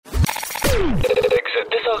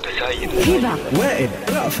هبة وائل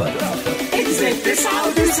رأفت إكزت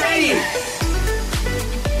 99.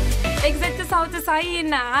 إكزت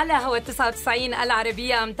 99 على هوا 99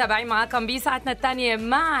 العربية. متابعين معاكم بساعتنا الثانية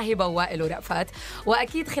مع هبة وائل ورأفت.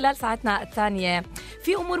 وأكيد خلال ساعتنا الثانية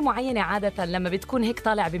في أمور معينة عادة لما بتكون هيك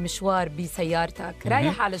طالع بمشوار بسيارتك،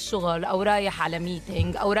 رايح على الشغل أو رايح على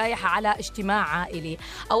ميتينج أو رايح على اجتماع عائلي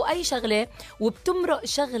أو أي شغلة، وبتمرق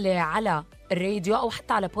شغلة على الراديو أو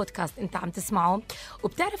حتى على بودكاست أنت عم تسمعه،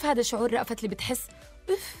 وبتعرف هذا شعور رأفت اللي بتحس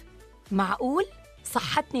معقول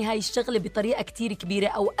صحتني هاي الشغلة بطريقة كتير كبيرة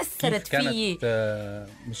أو أثرت فيي،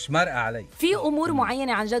 مش مرقة علي في أمور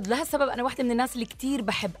معينة عن جد. لهالسبب أنا واحدة من الناس اللي كتير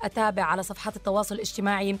بحب أتابع على صفحات التواصل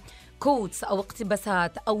الاجتماعي كوتس أو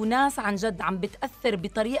اقتباسات أو ناس عن جد عم بتأثر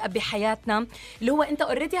بطريقة بحياتنا، اللي هو أنت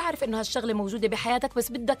أوريدي عارف إنه هالشغلة موجودة بحياتك،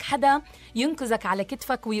 بس بدك حدا ينكزك على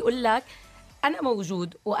كتفك ويقول لك أنا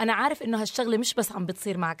موجود وأنا عارف إنه هالشغلة مش بس عم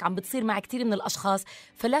بتصير معك، عم بتصير مع كتير من الأشخاص،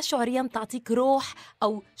 فلا شعوريا تعطيك روح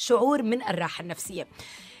أو شعور من الراحة النفسية.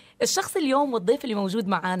 الشخص اليوم والضيف اللي موجود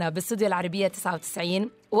معنا باستوديو العربية 99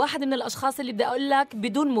 واحد من الأشخاص اللي بدي أقول لك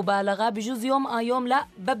بدون مبالغة بجوز يوم يوم لا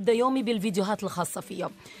ببدأ يومي بالفيديوهات الخاصة فيه.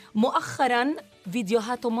 مؤخراً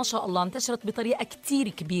فيديوهاته ما شاء الله انتشرت بطريقة كتير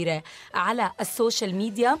كبيرة على السوشيال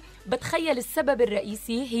ميديا. بتخيل السبب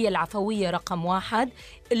الرئيسي هي العفوية رقم 1،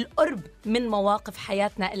 القرب من مواقف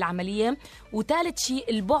حياتنا العملية، وثالث شيء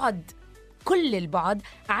البعد، كل البعد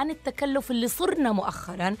عن التكلف اللي صرنا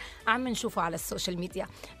مؤخراً عم نشوفه على السوشيال ميديا.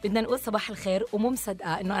 بدنا نقول صباح الخير ومو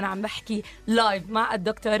مصدقة إنه أنا عم بحكي لايف مع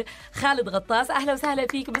الدكتور خالد غطاس. أهلا وسهلا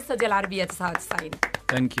فيك باستوديو العربية 99.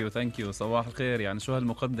 ثانك يو صباح الخير. يعني شو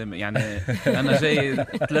هالمقدم، يعني أنا جاي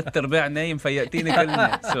 3/4 نايم فيقتيني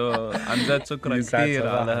كلمة عن جد شكرا كثير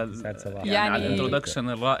على يعني على الانترودكشن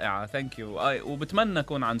الرائعة. ثانك يو وبتمنى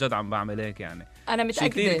أكون عن جد عم بعمل هيك. يعني أنا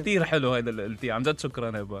متأكدة كتير حلو هذا اللي قلتيه، عن جد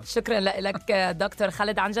شكرا هبة. شكرا لك دكتور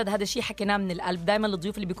خالد، عن جد هذا الشيء حكيناه من القلب. دائما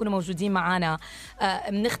الضيوف اللي بيكونوا موجودين معنا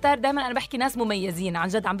بنختار دائما، أنا بحكي ناس مميزين عن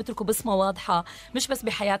جد عم بتركوا بصمة واضحة مش بس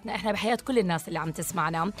بحياتنا إحنا، بحياة كل الناس اللي عم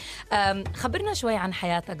تسمعنا. خبرنا شوي عن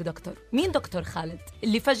حياتك دكتور. مين دكتور خالد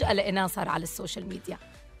اللي فجأة لقيناه صار على السوشيال ميديا؟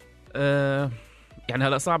 يعني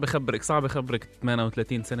هلا صعب اخبرك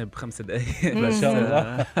 38 سنه ب5 دقائق ما شاء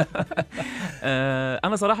الله.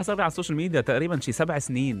 انا صراحه صار على السوشيال ميديا تقريبا شي 7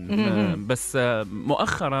 سنين. بس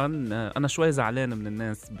مؤخرا انا شوي زعلان من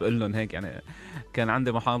الناس، بقول لهم هيك. يعني كان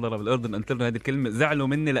عندي محاضره بالاردن قلت لهم هذه الكلمه، زعلوا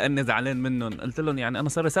مني لاني زعلان منهم. قلت لهم يعني انا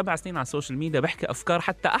صار لي 7 سنين على السوشيال ميديا بحكي افكار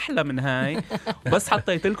حتى احلى من هاي، وبس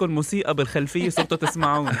حطيت لكم موسيقى بالخلفيه صرتوا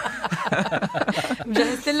تسمعون.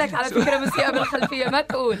 جهزت لك على فكره موسيقى بالخلفيه ما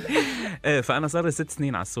تقول. فانا صار لي 6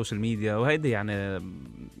 سنين على السوشيال ميديا،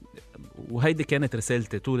 وهيدي كانت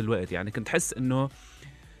رسالتي طول الوقت. يعني كنت حس انه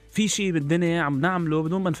في شيء بالدنيا عم نعمله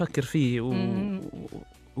بدون ما نفكر فيه.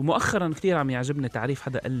 ومؤخرا كتير عم يعجبني تعريف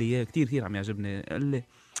حدا قال لي اياه، كتير عم يعجبني. قال لي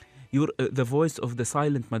you're the voice of the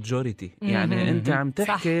silent majority. يعني انت عم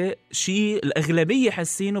تحكي شيء الاغلبيه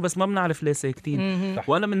حاسينه بس ما بنعرف ليه ساكتين.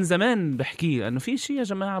 وانا من زمان بحكي انه في شيء يا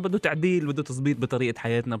جماعه بده تعديل، بده تظبيط بطريقه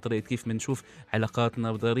حياتنا، بطريقه كيف بنشوف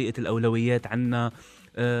علاقاتنا، بطريقه الاولويات عنا،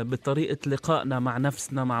 بطريقه لقائنا مع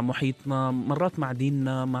نفسنا، مع محيطنا، مرات مع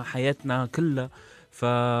ديننا، مع حياتنا كلها.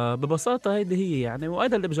 فببساطه هيدي هي يعني،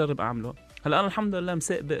 وهذا اللي بجرب اعمله. هلا انا الحمد لله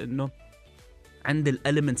مساقبه انه عندي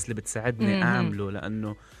الاليمنتس اللي بتساعدني اعمله،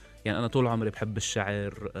 لانه يعني أنا طول عمري بحب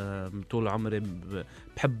الشعر، طول عمري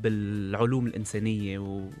بحب العلوم الإنسانية،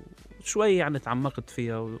 وشوي يعني تعمقت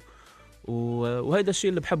فيها، وهيدا الشيء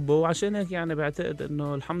اللي بحبه. وعشان هيك يعني بعتقد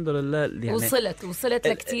إنه الحمد لله يعني وصلت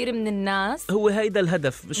لكتير من الناس. هو هيدا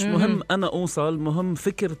الهدف، مش مهم أنا أوصل، مهم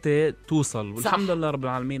فكرتي توصل. والحمد لله رب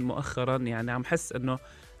العالمين مؤخرا يعني عم حس إنه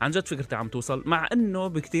عن جد فكرتي عم توصل، مع انه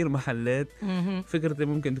بكتير محلات فكرتي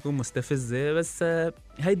ممكن تكون مستفزة، بس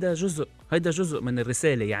هيدا جزء من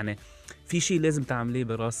الرسالة. يعني في شيء لازم تعمليه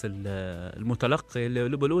براس المتلقي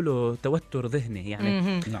اللي بيقولوا له توتر ذهني.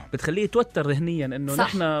 يعني بتخليه يتوتر ذهنيا انه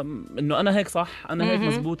نحن انه انا هيك صح، انا هيك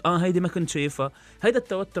مزبوط، هيدي ما كنت شايفها. هيدا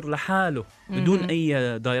التوتر لحاله بدون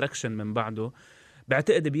اي دايركشن من بعده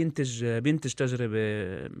بعتقد بينتج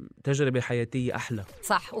تجربة حياتية أحلى.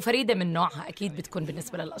 صح، وفريدة من نوعها أكيد بتكون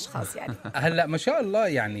بالنسبة للأشخاص. يعني هلأ ما شاء الله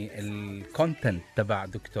يعني الكونتنت تبع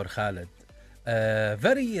دكتور خالد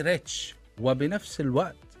very rich، وبنفس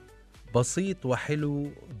الوقت بسيط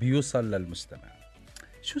وحلو بيوصل للمستمع.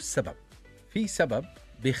 شو السبب؟ في سبب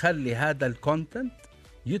بيخلي هذا الكونتنت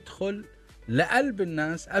يدخل لقلب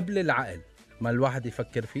الناس قبل العقل ما الواحد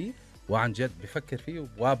يفكر فيه، وعن جد بيفكر فيه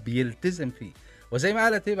وبيلتزم فيه. وزي ما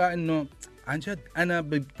قالت بقى انه عن جد انا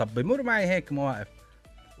طب بمر معي هيك مواقف،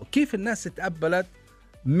 وكيف الناس تقبلت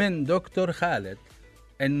من دكتور خالد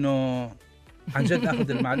انه عن جد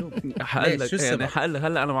اخذ المعلومه. حقول ليش؟ لك شو يعني السبب؟ حقول لك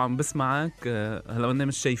هلا انا عم بسمعك، هلا انا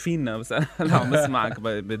مش شايفيننا بس انا هلا عم بسمعك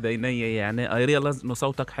بديني، يعني اي ريلايز انه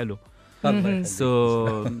صوتك حلو. الله يخليك.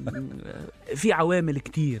 سو في عوامل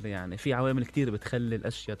كتير، يعني في عوامل كتير بتخلي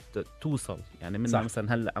الاشياء توصل، يعني منها صح.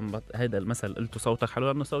 مثلا هلا هيدا المثل قلته صوتك حلو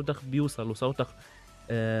لانه صوتك بيوصل، وصوتك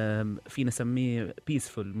فينا نسميه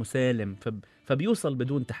بيسفول مسالم، فبيوصل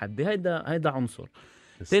بدون تحدي. هيدا عنصر.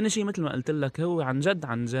 تاني شيء مثل ما قلت لك هو عن جد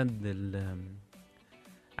عن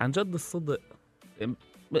جد الصدق.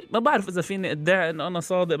 ما بعرف اذا فيني ادعي انه انا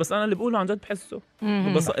صادق، بس انا اللي بقوله عن جد بحسه.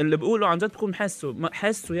 بس اللي بقوله عن جد بكون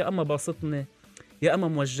حاسه يا اما باسطني، يا اما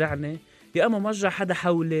موجعني، يا اما موجع حدا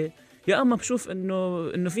حولي، يا اما بشوف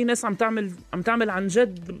انه في ناس عم تعمل عن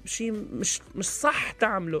جد شيء مش صح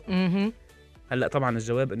تعمله. هلا طبعا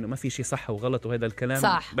الجواب انه ما في شيء صح وغلط، وهذا الكلام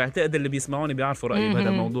صح. بعتقد اللي بيسمعوني بيعرفوا رايي بهذا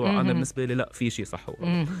الموضوع. انا بالنسبه لي لا، في شيء صح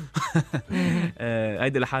وغلط.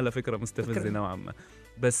 هيدي لحالها فكره مستفزه نوعا ما،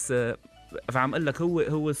 بس فعم اقول لك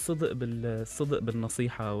هو الصدق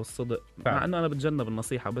بالنصيحه، والصدق مع انه انا بتجنب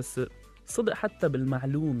النصيحه، بس صدق حتى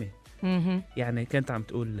بالمعلومه. يعني كانت عم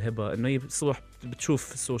تقول هبه انه هي صبح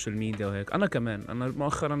بتشوف السوشيال ميديا وهيك، انا كمان انا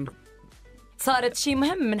مؤخرا صارت شيء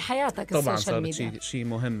مهم من حياتك طبعا السوشيال ميديا. صارت شيء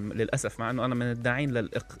مهم للاسف، مع انه انا من الداعين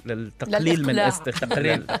للتقليل من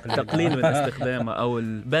تقليل من استخدامها او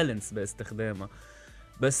البالانس باستخدامها.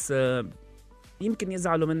 بس يمكن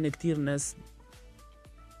يزعلوا مني كتير ناس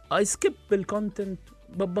اي سكيب بالكونتنت،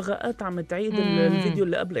 ببغاءات عم تعيد الفيديو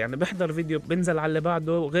اللي قبله، يعني بحضر فيديو بنزل على اللي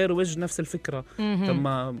بعده غير وجه نفس الفكره.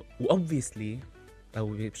 ثم obviously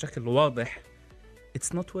او بشكل واضح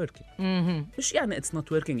it's not working. مش يعني it's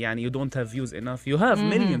not working يعني you don't have views enough, you have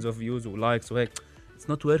millions of views و likes وهيك. it's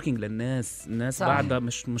not working للناس. الناس بعدها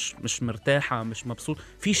مش مرتاحه، مش مبسوط،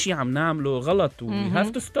 في شيء عم نعمله غلط و we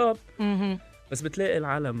have to stop. بس بتلاقي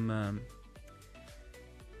العالم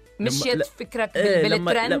مشيت فكرك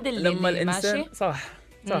بالترند اللي لما الإنسان ماشي. صح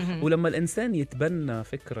ولما الإنسان يتبنى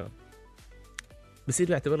فكرة بصير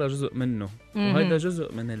يعتبرها جزء منه، وهذا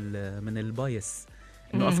جزء من البايس،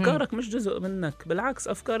 إنه أفكارك مش جزء منك، بالعكس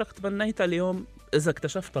أفكارك تبنيتها اليوم، إذا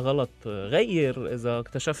اكتشفتها غلط غير، إذا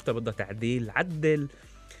اكتشفتها بدها تعديل عدل.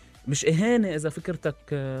 مش إهانة إذا فكرتك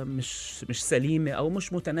مش سليمة أو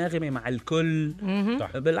مش متناغمة مع الكل.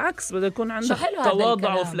 بالعكس بدأ يكون عندك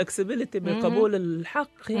تواضع وفلكسبيليتي بقبول الحق،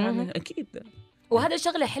 يعني أكيد. وهذا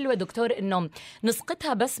شغله حلوه دكتور، انه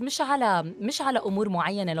نسقطها بس مش على امور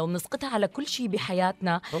معينه، لو نسقطها على كل شيء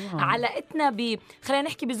بحياتنا. علاقتنا خلينا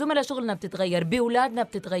نحكي بزملاء شغلنا بتتغير، باولادنا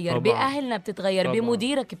بتتغير، باهلنا بتتغير،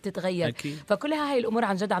 بمديرك بتتغير أكيد. فكلها هاي الامور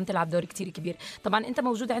عن جد عم تلعب دور كتير كبير. طبعا انت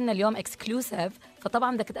موجود عندنا اليوم اكسكلوسيف،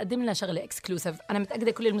 فطبعا بدك تقدم لنا شغله اكسكلوسيف. انا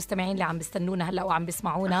متاكده كل المستمعين اللي عم بيستنونا هلا وعم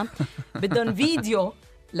بيسمعونا بدهم فيديو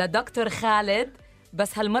لدكتور خالد،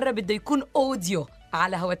 بس هالمره بده يكون اوديو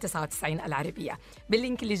على هوا 99 العربية.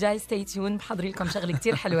 باللينك اللي جاي ستي تيون، بحضر لكم شغلة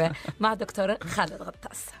كتير حلوة مع دكتور خالد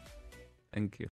غطاس. Thank you.